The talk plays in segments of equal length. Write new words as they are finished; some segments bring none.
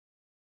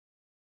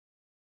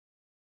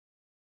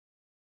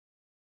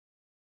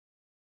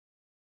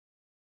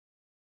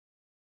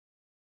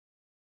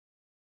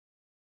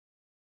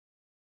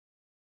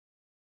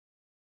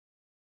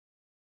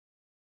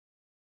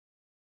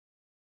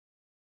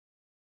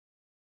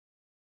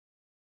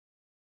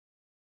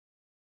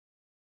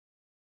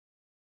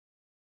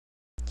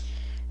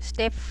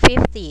Step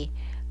 50.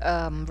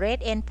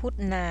 Red end put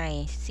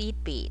 9 seed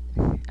bead.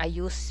 I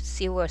use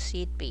silver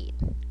seed bead.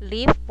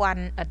 Leave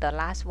one the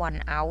last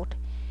one out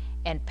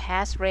and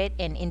pass red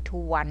end into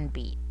one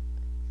bead,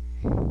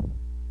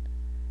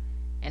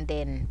 and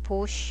then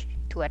push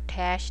to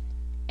attach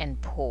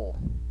and pull.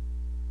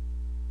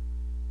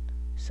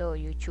 So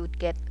you should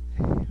get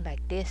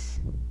like this.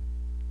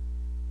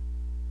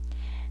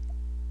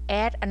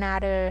 Add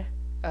another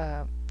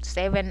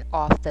 7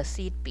 of the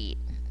seed bead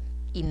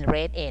in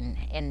red end,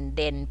 and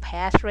then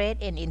pass red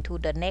end into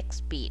the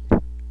next bead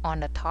on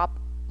the top,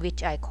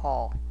 which I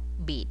call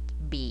bead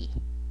B,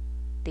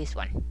 this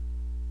one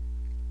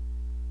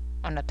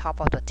on the top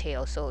of the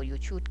tail. So you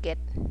should get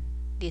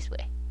this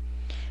way.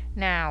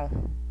 Now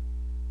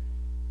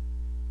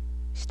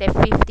step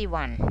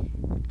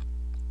 51.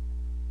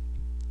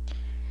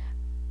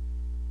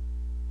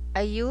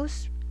 I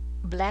use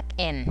black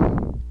end.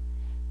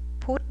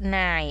 Put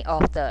 9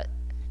 of the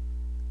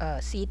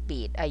seed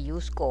bead. I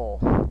use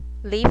gold.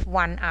 Leave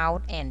one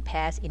out and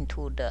pass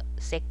into the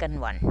second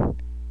one.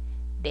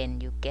 Then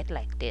you get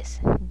like this.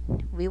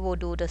 We will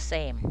do the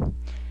same.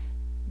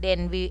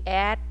 Then we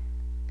add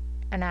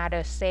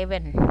another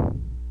 7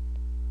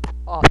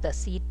 of the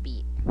seed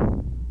bead,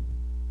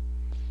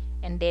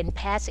 and then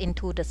pass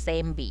into the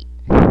same bead.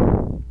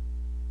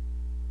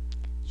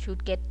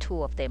 Should get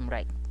 2 of them,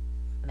 right?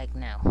 Like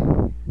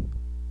now.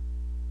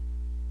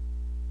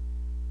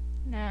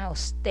 Now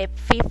step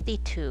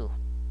 52.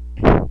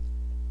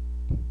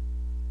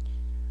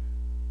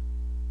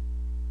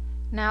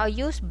 Now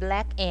use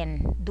black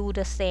end, do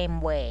the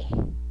same way,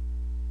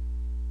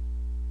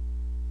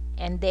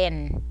 and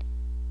then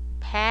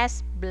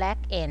pass black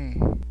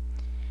end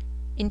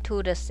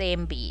into the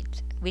same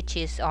bead, which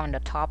is on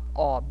the top,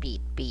 or bead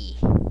B,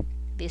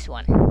 this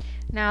one.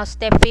 Now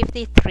step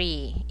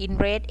 53. In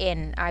red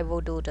end I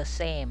will do the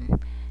same.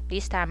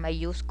 This time I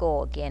use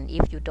gold again.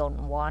 If you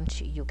don't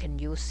want, you can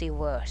use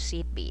silver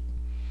seed bead.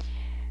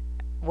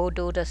 We'll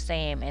do the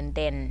same, and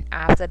then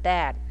after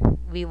that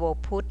we will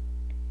put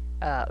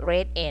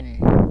red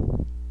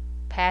end,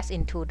 pass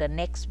into the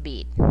next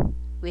bead,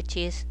 which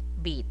is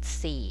bead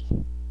C,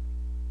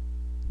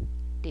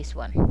 this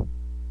one.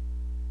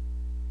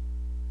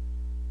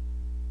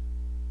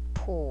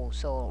 Pull.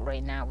 So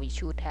right now we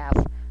should have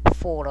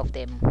 4 of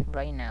them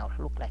right now,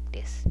 look like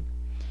this.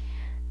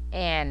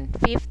 And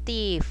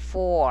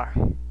 54.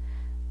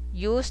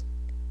 Use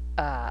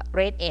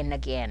red end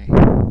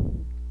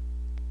again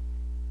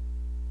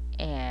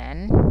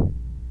and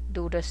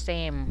do the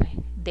same.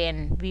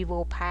 Then we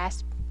will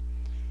pass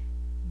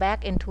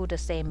back into the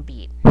same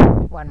bead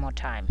one more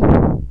time,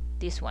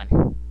 this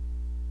one.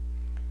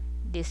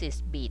 This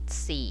is bead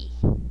C.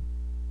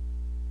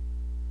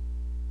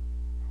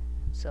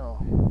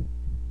 So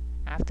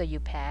after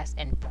you pass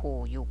and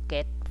pull, you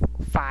get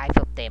 5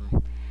 of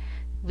them,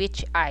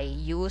 which I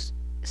use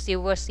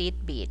silver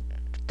seed bead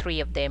 3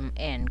 of them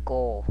and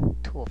gold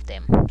 2 of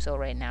them. So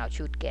right now it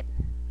should get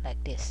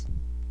like this.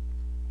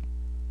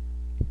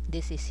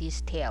 This is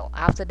his tail.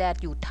 After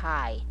that you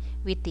tie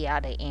with the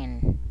other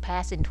end,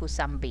 pass into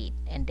some bead,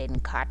 and then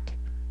cut.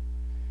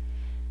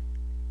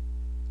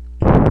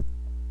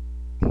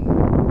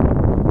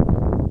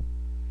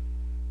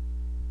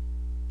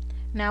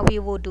 Now we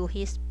will do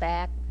his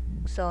back.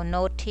 So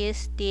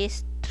notice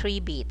these 3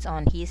 beads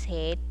on his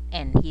head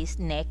and his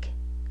neck,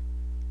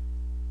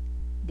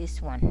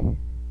 this one,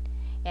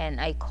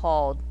 and I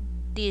call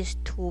these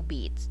 2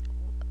 beads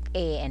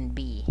A and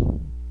B,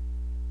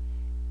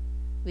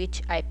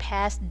 which I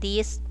pass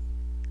this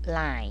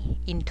line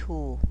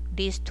into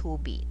these 2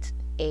 beads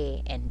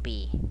A and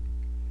B.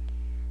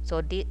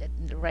 So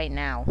right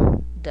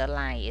now the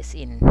line is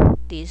in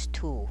these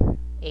 2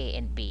 A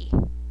and B.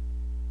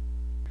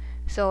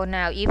 So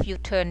now if you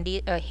turn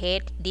the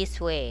head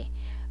this way,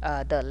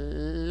 the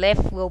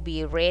left will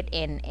be red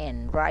end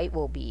and right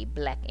will be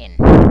black end.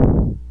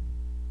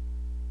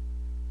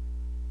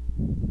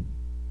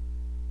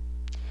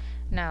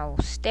 Now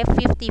step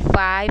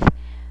 55.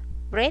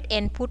 Red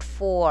end put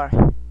 4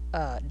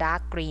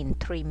 dark green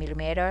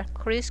 3mm,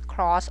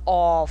 crisscross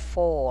all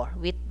 4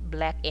 with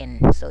black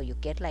end, so you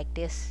get like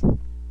this.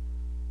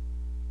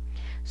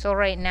 So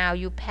right now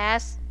you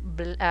pass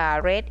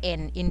red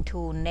end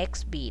into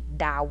next bead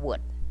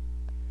downward.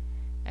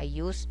 I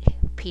use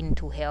pin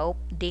to help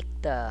dig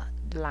the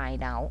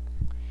line out.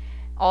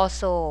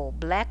 Also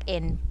black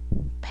end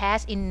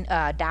pass in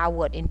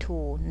downward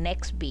into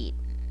next bead,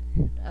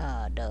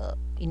 the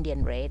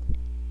Indian red,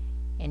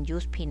 and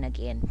use pin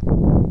again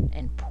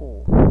and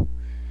pull.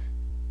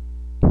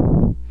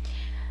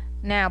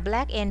 Now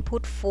black end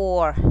put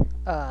 4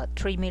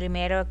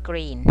 3mm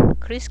green,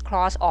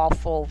 crisscross all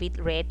 4 with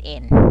red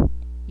end.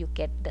 You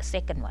get the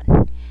second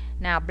one.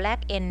 Now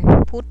black end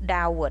put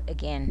downward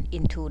again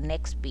into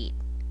next bead,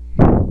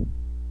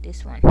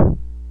 this one,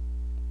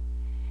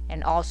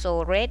 and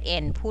also red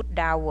end put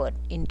downward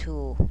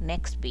into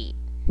next bead.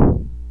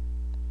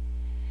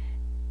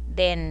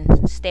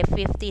 Then step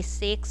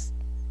 56.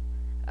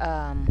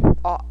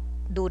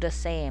 Do the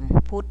same.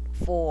 Put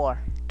 4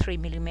 3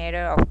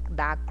 millimeter of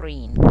dark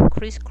green,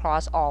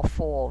 crisscross all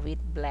four with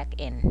black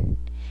end.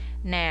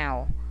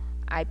 Now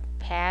I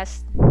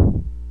pass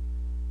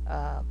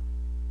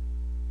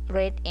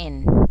red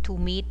end to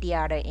meet the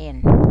other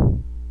end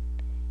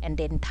and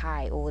then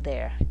tie over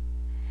there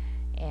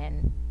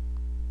and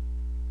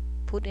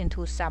put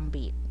into some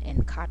bead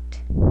and cut.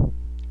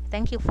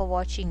 Thank you for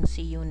watching.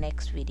 See you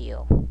next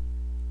video.